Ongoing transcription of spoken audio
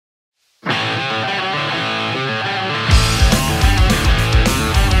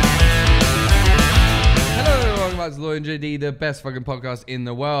to Lloyd and JD, the best fucking podcast in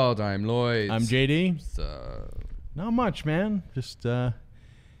the world. I'm Lloyd. I'm JD. So, Not much, man. Just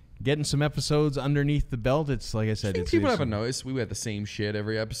getting some episodes underneath the belt. It's like I said. I think people ever notice we wear the same shit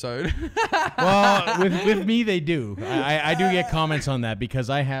every episode? Well, with me, they do. I do get comments on that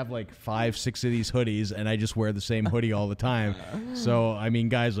because I have like 5-6 of these hoodies, and I just wear the same hoodie all the time. So, I mean,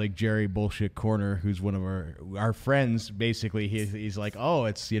 guys like Jerry Bullshit Corner, who's one of our friends, basically, he's like, oh,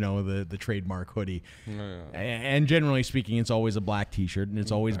 it's, the trademark hoodie. And generally speaking, it's always a black T-shirt, and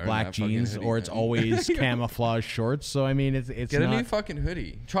it's always black jeans, or it's always camouflage shorts. So, I mean, it's Get a new fucking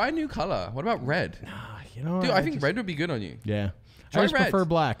hoodie. Try a new color. What about red? Dude, I think red would be good on you. Yeah. Try I just red. prefer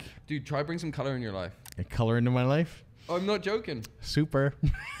black. Dude, try bring some color in your life. A color into my life? I'm not joking. Super.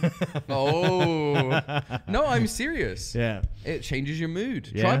 Oh. No, I'm serious. Yeah. It changes your mood.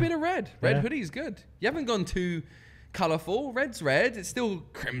 Yeah. Try a bit of red. Red Yeah. hoodie's good. You haven't gone too colorful. Red's red. It's still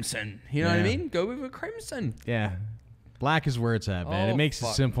crimson. You know what I Yeah. mean? Go with a crimson. Yeah. Black is where it's at, man. Oh, It makes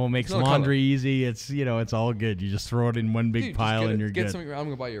fuck. it simple, makes It's not a laundry easy. It's, it's all good. You just throw it in one big Dude, pile and you're get good. something. I'm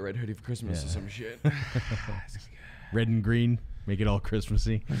gonna buy you a red hoodie for Christmas or some shit. Red and green, make it all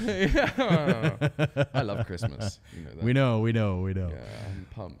Christmassy. I love Christmas. You know that. We know. Yeah, I'm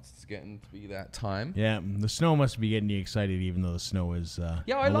pumped. It's getting to be that time. Yeah, the snow must be getting you excited, even though the snow is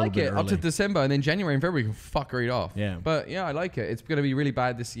Yeah, I like it up to December, and then January and February can fuck right off. Yeah. But yeah, I like it. It's gonna be really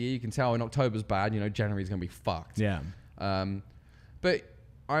bad this year. You can tell in October's bad. January's gonna be fucked. Yeah. But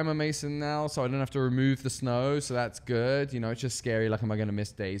I'm a mason now, so I don't have to remove the snow, so that's good. It's just scary. Like, am I going to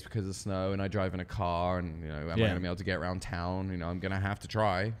miss days because of snow? And I drive in a car, and am I going to be able to get around town? I'm going to have to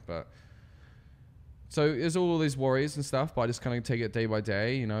try. But so there's all these worries and stuff, but I just kind of take it day by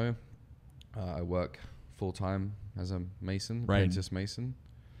day. I work full time as a mason, apprentice mason.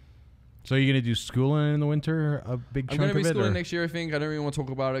 So you're going to do schooling in the winter, a big I'm chunk going of to it? be schooling next year, I think. I don't really want to talk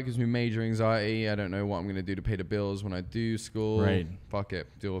about it because me major anxiety. I don't know what I'm going to do to pay the bills when I do school. Right. Fuck it.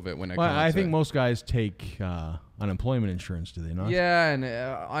 Deal with it when I Well, come I to think it. most guys take unemployment insurance, do they not? Yeah, and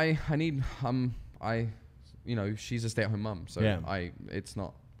I need she's a stay-at-home mum, so Yeah. it's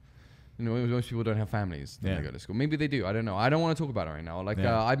not. Most people don't have families when they go to school. Maybe they do. I don't know. I don't want to talk about it right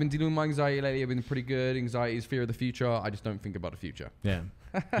now. I've been dealing with my anxiety lately. I've been pretty good. Anxiety is fear of the future. I just don't think about the future. Yeah.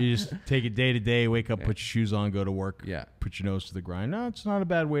 You just take it day to day, wake up, put your shoes on, go to work, Yeah. put your nose to the grind. No, it's not a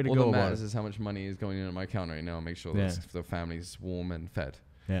bad way to All go that about matters it. is how much money is going in at my account right now. Make sure the family's warm and fed.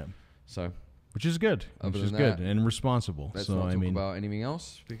 Yeah. So Which is good. Other Which is than good that, and responsible. let's So, not talk about anything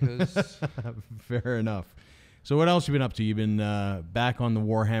else because fair enough. So what else you been up to? You've been back on the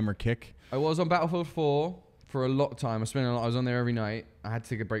Warhammer kick. I was on Battlefield 4 for a lot of time. I was on there every night. I had to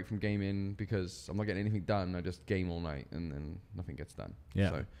take a break from gaming because I'm not getting anything done. I just game all night and then nothing gets done.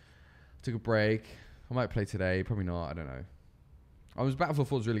 Yeah. So took a break. I might play today. Probably not. I don't know. Battlefield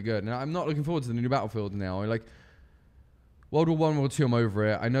 4 is really good. And I'm not looking forward to the new Battlefield now. World War 1, World War 2, I'm over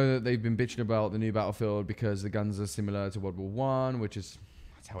it. I know that they've been bitching about the new Battlefield because the guns are similar to World War 1, which is...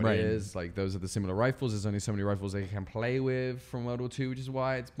 That's how it is. Those are the similar rifles. There's only so many rifles they can play with from World War II, which is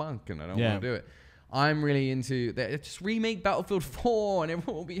why it's bunk, and I don't want to do it. I'm really into that. Just remake Battlefield 4, and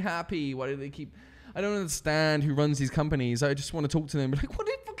everyone will be happy. Why do they keep? I don't understand who runs these companies. I just want to talk to them. Like, what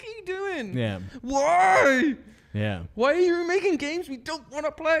the fuck are you doing? Yeah. Why? Yeah. Why are you making games we don't want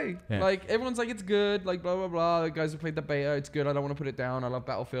to play? Yeah. Everyone's like, it's good. Blah blah blah. The guys who played the beta, it's good. I don't want to put it down. I love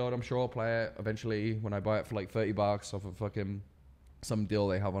Battlefield. I'm sure I'll play it eventually when I buy it for $30 off of fucking some deal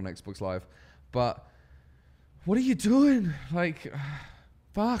they have on Xbox Live. But what are you doing?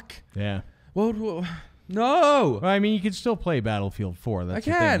 Fuck. Yeah. World War... No! Well, I mean, you can still play Battlefield 4. That's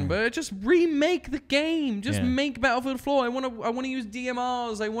I the can, thing. but just remake the game. Just make Battlefield 4. I want to use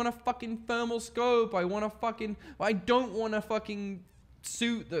DMRs. I want a fucking thermal scope. I don't want a fucking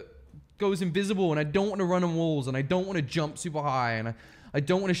suit that goes invisible, and I don't want to run on walls, and I don't want to jump super high, and I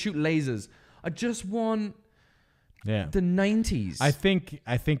don't want to shoot lasers. I just want... the 90s. I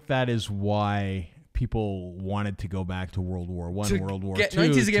think that is why people wanted to go back to World War I, World War II. Get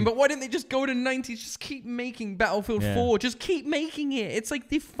 90s again, but why didn't they just go to 90s? Just keep making Battlefield 4. Just keep making it. It's like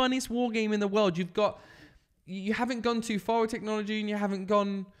the funnest war game in the world. You haven't gone too far with technology, and you haven't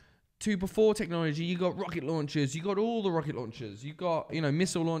gone too before technology. You got rocket launchers. You got all the rocket launchers. You got,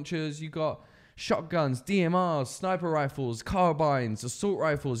 missile launchers. You got shotguns, DMRs, sniper rifles, carbines, assault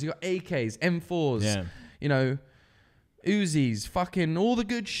rifles. You got AKs, M4s. Yeah. Uzis, fucking all the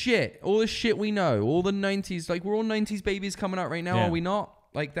good shit, all the shit we know, all the 90s, we're all 90s babies coming out right now, are we not?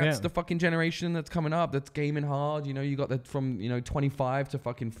 That's the fucking generation that's coming up, that's gaming hard, you got that from, 25 to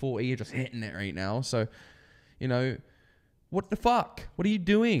fucking 40, you're just hitting it right now, so, what the fuck? What are you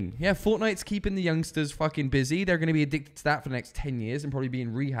doing? Yeah, Fortnite's keeping the youngsters fucking busy. They're going to be addicted to that for the next 10 years and probably be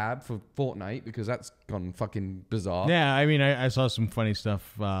in rehab for Fortnite because that's gone fucking bizarre. Yeah, I mean, I saw some funny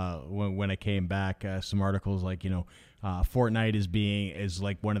stuff when I came back. Some articles like, Fortnite is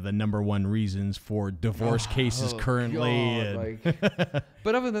like one of the #1 reasons for divorce cases currently. God,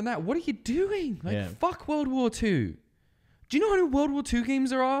 but other than that, what are you doing? Fuck World War II. Do you know how many World War II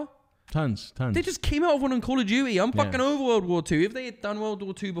games there are? Tons. They just came out with one on Call of Duty. I'm fucking over World War II. If they had done World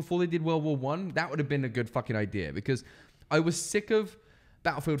War II before they did World War I, that would have been a good fucking idea because I was sick of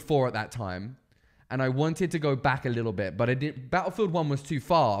Battlefield 4 at that time and I wanted to go back a little bit, but Battlefield 1 was too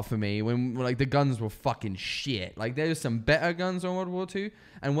far for me when like the guns were fucking shit. Like there's some better guns on World War II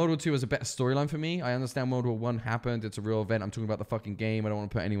and World War II was a better storyline for me. I understand World War I happened. It's a real event. I'm talking about the fucking game. I don't want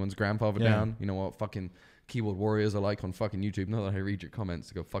to put anyone's grandfather down. You know what? Fucking keyboard warriors are like on fucking YouTube. Not that I read your comments,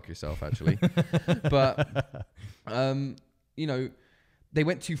 to go fuck yourself actually. But they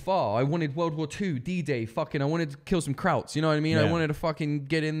went too far. I wanted World War II, D-Day, I wanted to kill some Krauts, you know what I mean? I wanted to fucking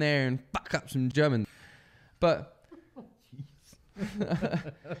get in there and fuck up some Germans. But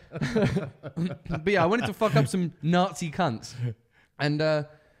but yeah, I wanted to fuck up some Nazi cunts. And they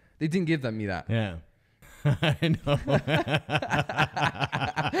didn't give me that. Yeah. I know.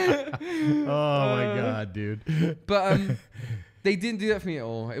 Oh my God, dude. But they didn't do that for me at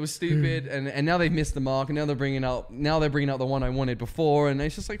all. It was stupid, and now they've missed the mark, and now they're bringing out the one I wanted before, and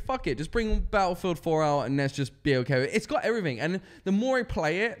it's just like fuck it, just bring Battlefield 4 out, and let's just be okay with it. It's got everything, and the more I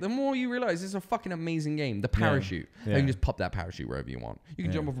play it, the more you realize it's a fucking amazing game. The parachute, you can just pop that parachute wherever you want. You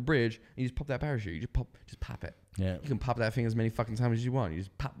can jump off a bridge, and you just pop that parachute. You just pop it. Yeah. You can pop that thing as many fucking times as you want. You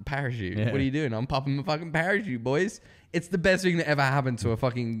just pop the parachute. What are you doing? I'm popping the fucking parachute, boys. It's the best thing that ever happened to a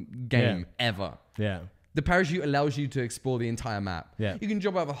fucking game ever. Yeah. The parachute allows you to explore the entire map. Yeah. You can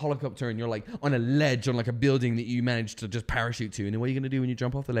jump out of a helicopter and you're like on a ledge on like a building that you managed to just parachute to. And then what are you going to do when you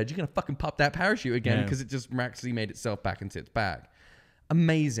jump off the ledge? You're going to fucking pop that parachute again because it just miraculously made itself back into its bag.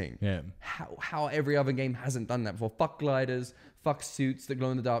 Amazing. Yeah. How every other game hasn't done that before. Fuck gliders. Fuck suits that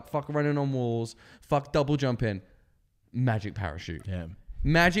glow in the dark. Fuck running on walls. Fuck double jumping. Magic parachute. Yeah.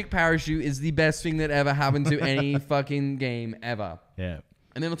 Magic parachute is the best thing that ever happened to any fucking game ever. Yeah.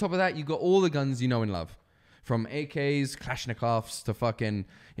 And then on top of that, you got all the guns you know and love. From AKs, Kalashnikovs, to fucking,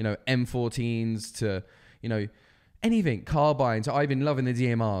 M14s, to, anything. Carbines. I've been loving the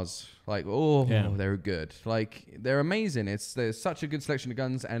DMRs. Like, they're good. Like, they're amazing. There's such a good selection of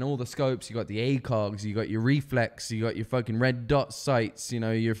guns and all the scopes. You got the ACOGs, you got your reflex, you got your fucking red dot sights,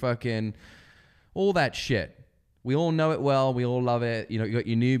 your fucking, all that shit. We all know it well. We all love it. You got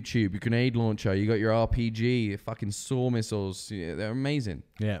your noob tube, your grenade launcher, you got your RPG, your fucking saw missiles. They're amazing.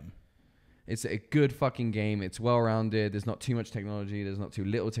 Yeah. It's a good fucking game. It's well-rounded. There's not too much technology. There's not too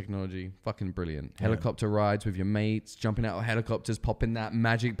little technology. Fucking brilliant. Yeah. Helicopter rides with your mates, jumping out of helicopters, popping that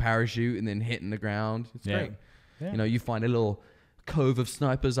magic parachute, and then hitting the ground. It's great. Yeah. You find a little cove of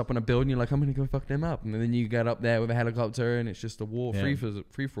snipers up on a building. You're like, I'm going to go fuck them up. And then you get up there with a helicopter, and it's just a war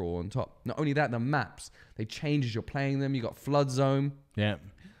free-for-all on top. Not only that, the maps, they change as you're playing them. You got flood zone. Yeah.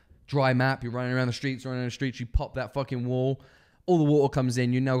 Dry map. You're running around the streets. You pop that fucking wall. All the water comes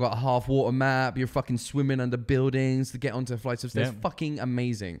in. You now got a half water map. You're fucking swimming under buildings to get onto flights of stairs. Fucking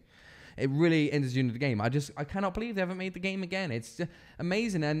amazing. It really enters you into the game. I cannot believe they haven't made the game again. It's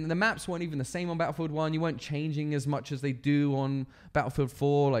amazing. And the maps weren't even the same on Battlefield 1. You weren't changing as much as they do on Battlefield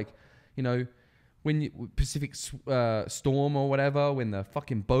 4. Like, when Pacific Storm or whatever, when the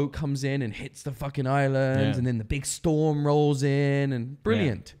fucking boat comes in and hits the fucking island, and then the big storm rolls in, and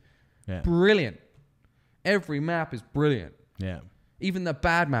brilliant. Yeah. Brilliant. Every map is brilliant. Yeah. Even the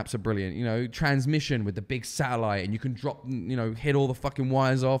bad maps are brilliant. Transmission with the big satellite, and you can drop, hit all the fucking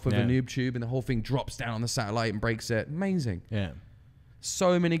wires off with a noob tube, and the whole thing drops down on the satellite and breaks it. Amazing. Yeah.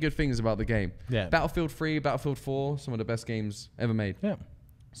 So many good things about the game. Yeah. Battlefield 3, Battlefield 4, some of the best games ever made. Yeah.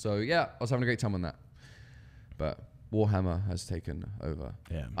 So I was having a great time on that. But Warhammer has taken over.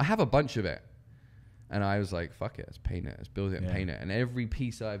 Yeah. I have a bunch of it. And I was like, fuck it, let's paint it. Let's build it and paint it. And every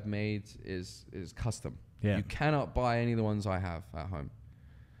piece I've made is custom. Yeah. You cannot buy any of the ones I have at home.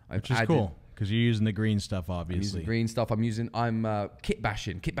 Which is cool, because you're using the green stuff, obviously. I'm using the green stuff. I'm kit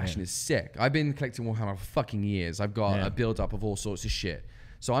bashing. Kit bashing is sick. I've been collecting Warhammer for fucking years. I've got a build up of all sorts of shit.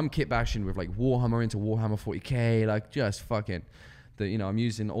 So I'm kit bashing with like Warhammer into Warhammer 40k, like just fucking... I'm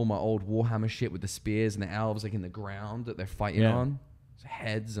using all my old Warhammer shit with the spears and the elves like in the ground that they're fighting on.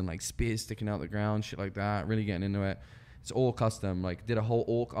 Heads and like spears sticking out the ground, shit like that. Really getting into it. It's all custom. Like did a whole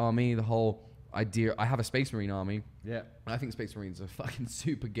orc army, the whole idea. I have a Space Marine army. Yeah. I think Space Marines are fucking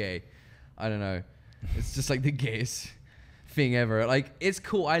super gay. I don't know. It's just like the gayest thing ever. Like, it's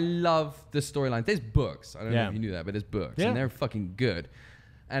cool. I love the storyline. There's books. I don't know if you knew that, but there's books, and they're fucking good.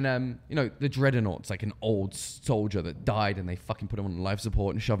 And, you know, the Dreadnought's like an old soldier that died and they fucking put him on life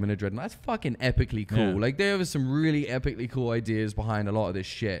support and shove him in a Dreadnought. That's fucking epically cool. Yeah. Like, there was some really epically cool ideas behind a lot of this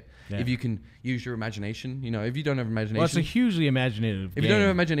shit. Yeah. If you can use your imagination, you know, if you don't have imagination. Well, it's a hugely imaginative If you don't have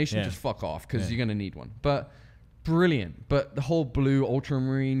imagination, just fuck off because you're going to need one. But brilliant. But the whole blue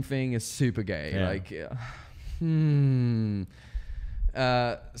ultramarine thing is super gay. Yeah. Like,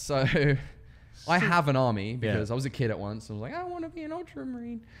 so... I have an army because I was a kid at once. I was like, I want to be an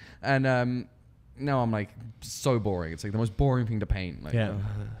ultramarine. And now I'm like, so boring. It's like the most boring thing to paint. Like,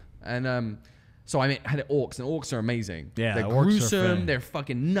 and so I had orcs, and orcs are amazing. Yeah, they're orcs gruesome. They're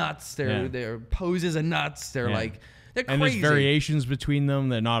fucking nuts. Their poses are nuts. They're like, they're crazy. And there's variations between them.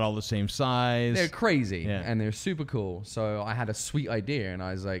 They're not all the same size. They're crazy, and they're super cool. So I had a sweet idea, and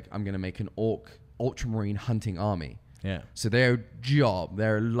I was like, I'm going to make an ultramarine hunting army. Yeah. So their job,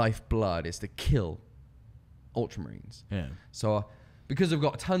 their lifeblood is to kill ultramarines. Yeah. So because I've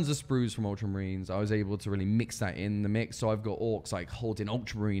got tons of sprues from ultramarines, I was able to really mix that in the mix. So I've got orcs like holding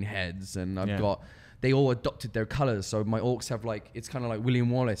ultramarine heads, and I've got... They all adopted their colors. So my orcs have like, it's kind of like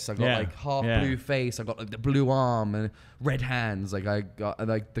William Wallace. I got like half blue face. I got like the blue arm and red hands. Like I got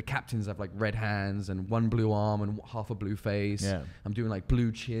like the captains have like red hands and one blue arm and half a blue face. Yeah. I'm doing like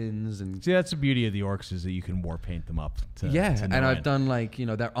blue chins and... See, that's the beauty of the orcs is that you can war paint them up. And I've done like, you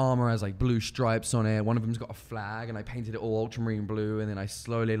know, their armor has like blue stripes on it. One of them's got a flag, and I painted it all ultramarine blue, and then I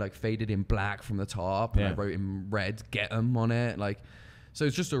slowly like faded in black from the top, and I wrote in red "Get 'em" on it. Like, so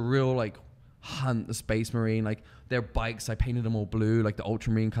it's just a real like hunt the space marine. Like their bikes, I painted them all blue, like the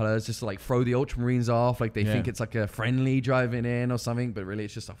ultramarine colors, just to like throw the ultramarines off. Like they think it's like a friendly driving in or something, but really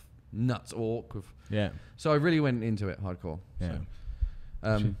it's just a nuts orc with... So I really went into it hardcore.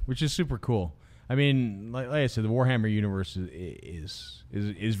 Which is super cool. I mean, like I said, the Warhammer universe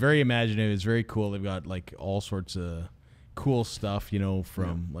is very imaginative. It's very cool. They've got like all sorts of cool stuff, you know,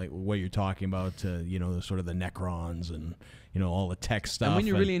 from like what you're talking about to, you know, the sort of the Necrons and, you know, all the tech stuff. And when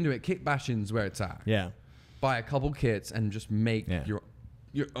you're really into it, kit bashing's where it's at. Yeah. Buy a couple kits and just make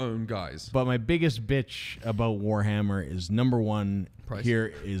your own guys. But my biggest bitch about Warhammer is number one, price.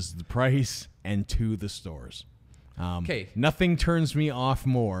 Here is the price, and two, the stores. Okay. Nothing turns me off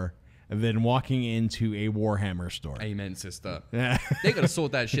more than walking into a Warhammer store. Amen, sister. Yeah. They gotta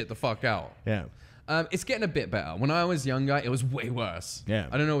sort that shit the fuck out. Yeah. It's getting a bit better. When I was younger, it was way worse. Yeah.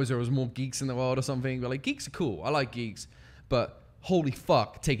 I don't know, there was more geeks in the world or something, but like geeks are cool. I like geeks, but holy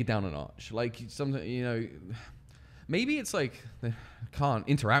fuck, take it down a notch. Like sometimes, you know, maybe it's like they can't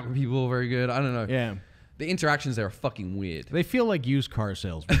interact with people very good. I don't know. Yeah. The interactions there are fucking weird. They feel like used car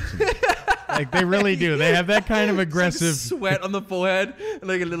salesmen. Like they really do. They have that kind of aggressive sweat on the forehead, and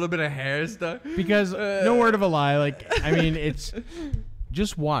like a little bit of hair stuff. Because no word of a lie. Like, I mean, it's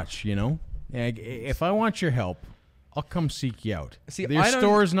just watch, you know. Like, if I want your help, I'll come seek you out. See, your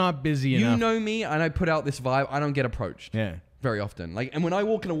store's not busy enough. You know me, and I put out this vibe. I don't get approached. Yeah. Very often. Like, and when I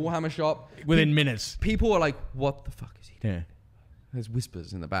walk in a Warhammer shop, within minutes, people are like, "What the fuck is he doing?" Yeah. There's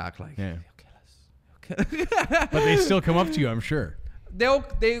whispers in the back, like, Yeah. "He'll kill us." But they still come up to you, I'm sure. They'll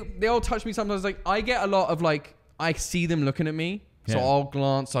touch me sometimes. Like, I get a lot of like, I see them looking at me, so Yeah. I'll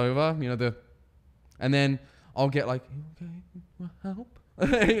glance over, you know, and then I'll get like, "You okay? Help?"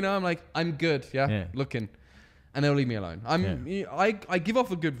 You know, I'm like, "I'm good, yeah. Looking," and they'll leave me alone. I give off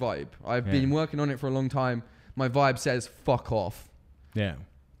a good vibe. I've been working on it for a long time. My vibe says, "Fuck off." Yeah.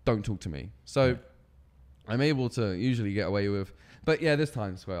 Don't talk to me. So I'm able to usually get away with. But yeah, there's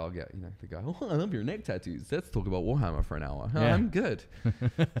times where I'll get, you know, the guy, "Oh, I love your neck tattoos. Let's talk about Warhammer for an hour." Oh, Yeah. I'm good.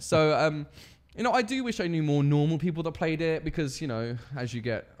 So, you know, I do wish I knew more normal people that played it because, you know, as you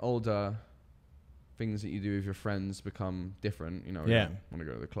get older, things that you do with your friends become different. You know, you don't want to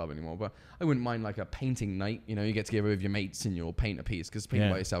go to the club anymore. But I wouldn't mind like a painting night. You know, you get together with your mates and you'll paint a piece because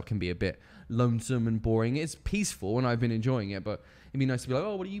painting by yourself can be a bit lonesome and boring. It's peaceful and I've been enjoying it, but it'd be nice to be like,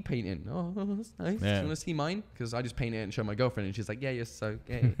 "Oh, what are you painting?" "Oh, that's nice. Do you want to see mine?" Because I just paint it and show my girlfriend and she's like, "Yeah, you're so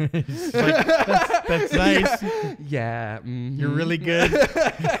gay." Like, that's nice. Yeah. Mm-hmm. You're really good.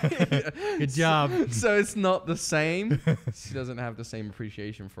 Good job. So it's not the same. She doesn't have the same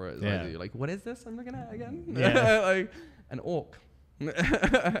appreciation for it as I do. Like, what is this I'm looking at again? Yeah. Like an orc.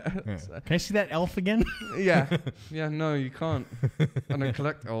 Can I see that elf again? Yeah. No, you can't. I don't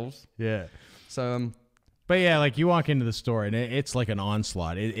collect elves. Yeah. So but yeah, like you walk into the store and it's like an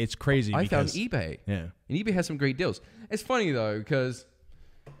onslaught. It's crazy. I found because eBay. Yeah. And eBay has some great deals. It's funny though, because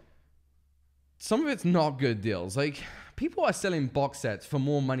some of it's not good deals. Like, people are selling box sets for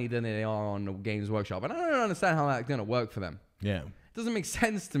more money than they are on the Games Workshop. And I don't understand how that's going to work for them. Yeah. It doesn't make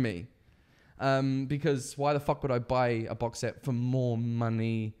sense to me. Because why the fuck would I buy a box set for more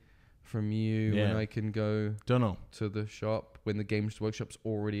money from you when I can go to the shop when the Games Workshop's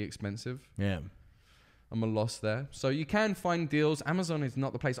already expensive? Yeah. I'm a loss there. So you can find deals. Amazon is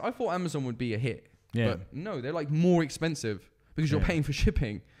not the place. I thought Amazon would be a hit. Yeah. But no, they're like more expensive because you're paying for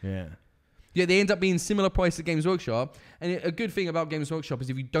shipping. Yeah. Yeah, they end up being similar price to Games Workshop. And a good thing about Games Workshop is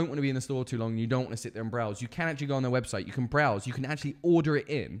if you don't want to be in the store too long, you don't want to sit there and browse, you can actually go on their website. You can browse. You can actually order it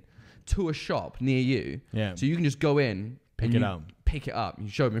in to a shop near you. Yeah. So you can just go in. Pick it up. Pick it up. You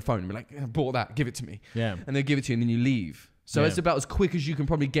show them your phone and be like, I bought that. Give it to me. Yeah. And they give it to you and then you leave. So it's about as quick as you can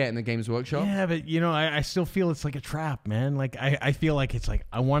probably get in the Games Workshop. Yeah, but I still feel it's like a trap, man. Like I feel like it's like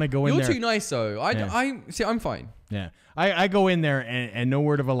I want to go in there. You're too nice though. I see. I'm fine. Yeah, I go in there and no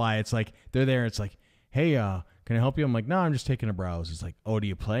word of a lie. It's like they're there. It's like, hey, can I help you? I'm like, no, I'm just taking a browse. It's like, oh, do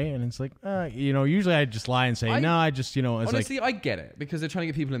you play? And it's like, usually I just lie and say, no, I just, it's honestly, like, I get it because they're trying to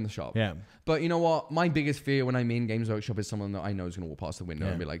get people in the shop. Yeah. But you know what? My biggest fear when I'm in Games Workshop is someone that I know is going to walk past the window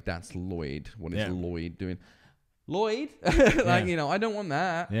and be like, that's Lloyd. What is Lloyd doing? Lloyd? I don't want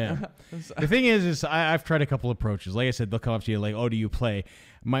that. Yeah. The thing is I've tried a couple approaches. Like I said, they'll come up to you like, oh, do you play?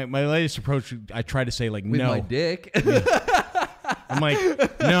 My latest approach, I try to say like, with no. my dick. I'm like,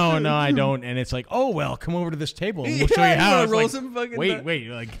 no, I don't. And it's like, oh, well, come over to this table and we'll show you how. Roll like, some fucking wait.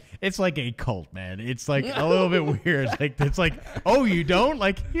 Like, it's like a cult, man. It's like a little bit weird. Like, it's like, oh, you don't?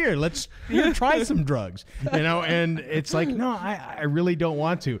 Like, here, try some drugs. And it's like, no, I really don't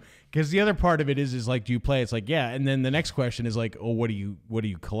want to. Because the other part of it is like, do you play? It's like, yeah. And then the next question is like, oh, what are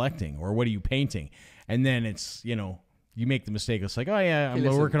you collecting or what are you painting? And then it's, you make the mistake. It's like, oh yeah, I'm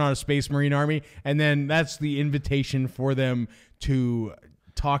working on a Space Marine army. And then that's the invitation for them to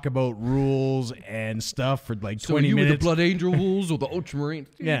talk about rules and stuff for like 20 minutes. With the Blood Angel rules or the Ultramarine?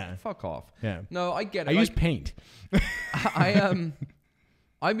 Dude, yeah. Fuck off. Yeah. No, I get it. I use paint.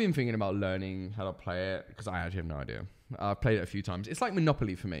 I've been thinking about learning how to play it because I actually have no idea. I've played it a few times. It's like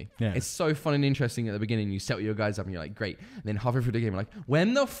Monopoly for me. Yeah. It's so fun and interesting at the beginning. You set your guys up and you're like, great. And then halfway through the game, you're like,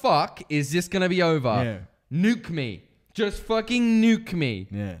 when the fuck is this going to be over? Yeah. Nuke me. Just fucking nuke me.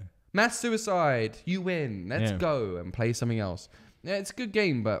 Yeah. Mass suicide. You win. Let's go and play something else. Yeah, it's a good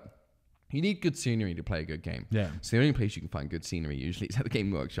game, but you need good scenery to play a good game. Yeah. So the only place you can find good scenery usually is at the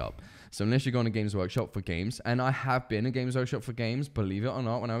Game Workshop. So unless you're going to Games Workshop for games, and I have been a Games Workshop for games, believe it or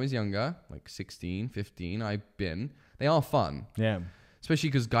not, when I was younger, like 16, 15, they are fun. Yeah. Especially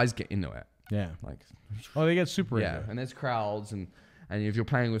because guys get into it. Yeah. Like, oh, they get super into it. And there's crowds, and if you're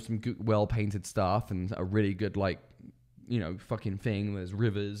playing with some good, well-painted stuff and a really good, fucking thing, there's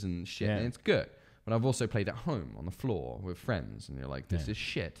rivers and shit, and it's good. But I've also played at home on the floor with friends, and you're like, this is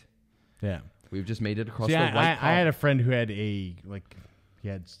shit. Yeah. We've just made it across See, the white carpet. I had a friend who had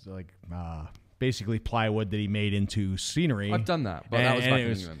basically plywood that he made into scenery. I've done that, but that was back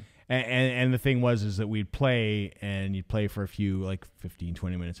in England. And the thing was that we'd play, and you'd play for a few, 15,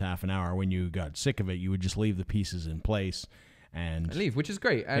 20 minutes, half an hour. When you got sick of it, you would just leave the pieces in place. And leave, which is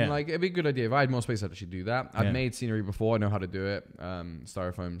great. And it'd be a good idea. If I had more space, I'd actually do that. I've made scenery before. I know how to do it.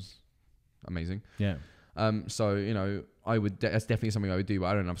 Styrofoam's amazing. Yeah. So, that's definitely something I would do, but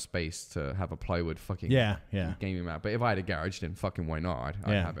I don't have space to have a plywood fucking gaming mat. But if I had a garage, then fucking why not?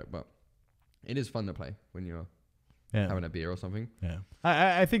 I'd have it. But it is fun to play when you're having a beer or something. Yeah.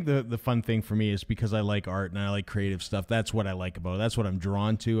 I think the fun thing for me is because I like art and I like creative stuff. That's what I like about it. That's what I'm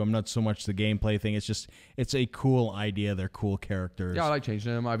drawn to. I'm not so much the gameplay thing. It's a cool idea. They're cool characters. Yeah, I like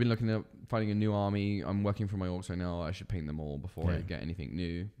changing them. I've been looking at finding a new army. I'm working for my orcs right now. I should paint them all before I get anything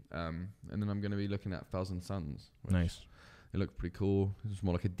new. And then I'm going to be looking at Thousand Suns. Nice. It looked pretty cool. It's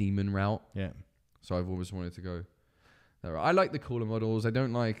more like a demon route. Yeah. So I've always wanted to go there. I like the cooler models. I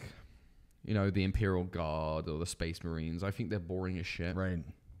don't like, the Imperial Guard or the Space Marines. I think they're boring as shit. Right.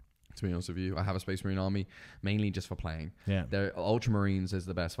 To be honest with you, I have a Space Marine army mainly just for playing. Yeah. Ultramarines is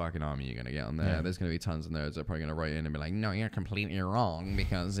the best fucking army you're going to get on there. Yeah. There's going to be tons of nerds that are probably going to write in and be like, no, you're completely wrong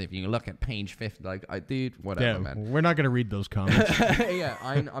because if you look at page 50, whatever, man. We're not going to read those comments. Yeah,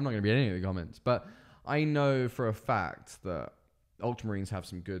 I'm not going to read any of the comments. But I know for a fact that Ultramarines have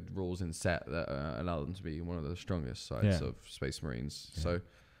some good rules in set that allow them to be one of the strongest sides of Space Marines. Yeah. So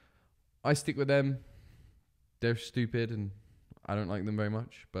I stick with them. They're stupid and I don't like them very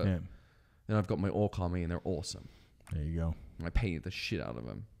much, but then I've got my orc army and they're awesome. There you go. I painted the shit out of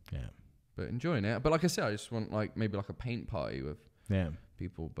them. Yeah. But enjoying it. But like I said, I just want maybe a paint party with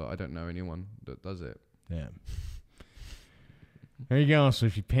people, but I don't know anyone that does it. Yeah. There you go. So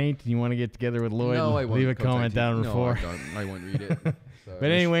if you paint and you want to get together with Lloyd, leave a comment down before. I won't read it. So but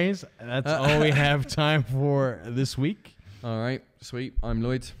anyways, that's all we have time for this week. All right. Sweet. I'm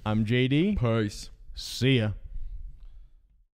Lloyd. I'm JD. Peace. See ya.